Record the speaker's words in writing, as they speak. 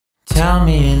Tell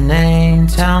me your name,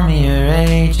 tell me your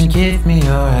age, and give me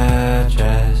your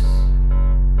address.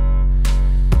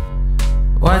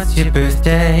 What's your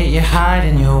birthday? You're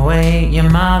hiding your weight, your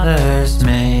mother's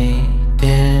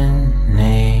maiden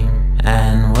name,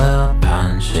 and we'll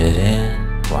punch it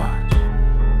in. Watch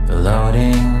the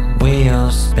loading wheel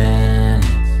spin.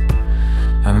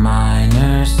 It's a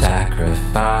minor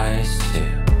sacrifice to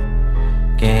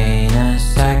gain a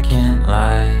second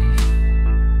life.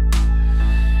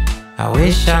 I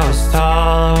wish I was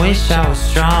tall, I wish I was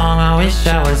strong, I wish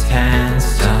I was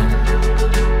handsome.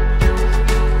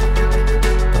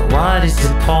 But what is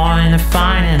the point of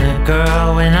finding a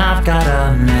girl when I've got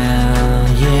a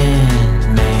million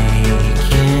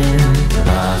making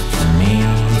love to me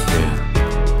through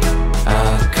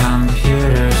a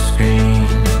computer screen?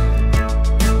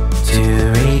 To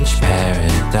reach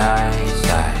paradise,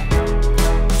 I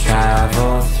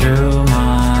travel through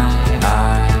my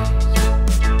eyes,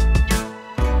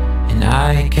 and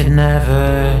I could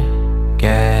never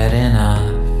get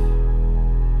enough,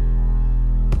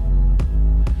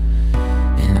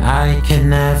 and I could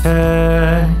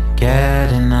never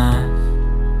get enough.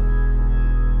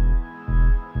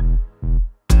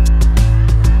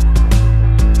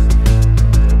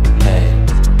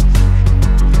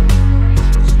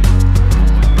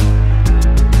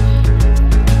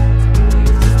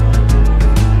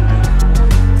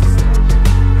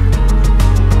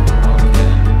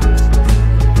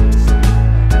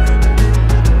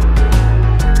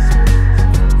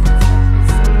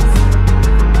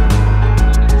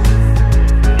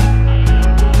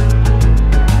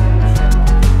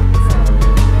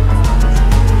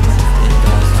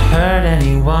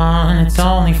 It's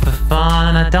only for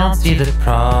fun, I don't see the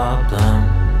problem.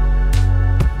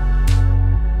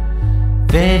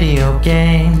 Video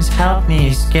games help me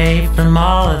escape from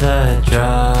all of the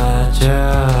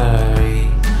drudgery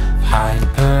of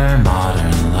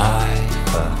hyper-modern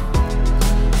life,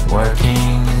 of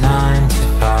working 9 to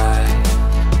 5.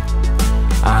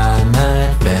 I'm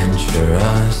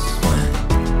adventurous when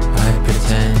I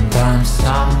pretend I'm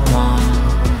someone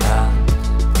else.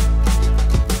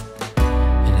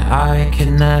 I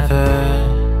could never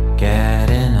get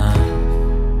enough,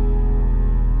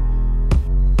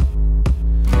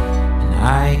 and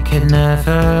I could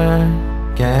never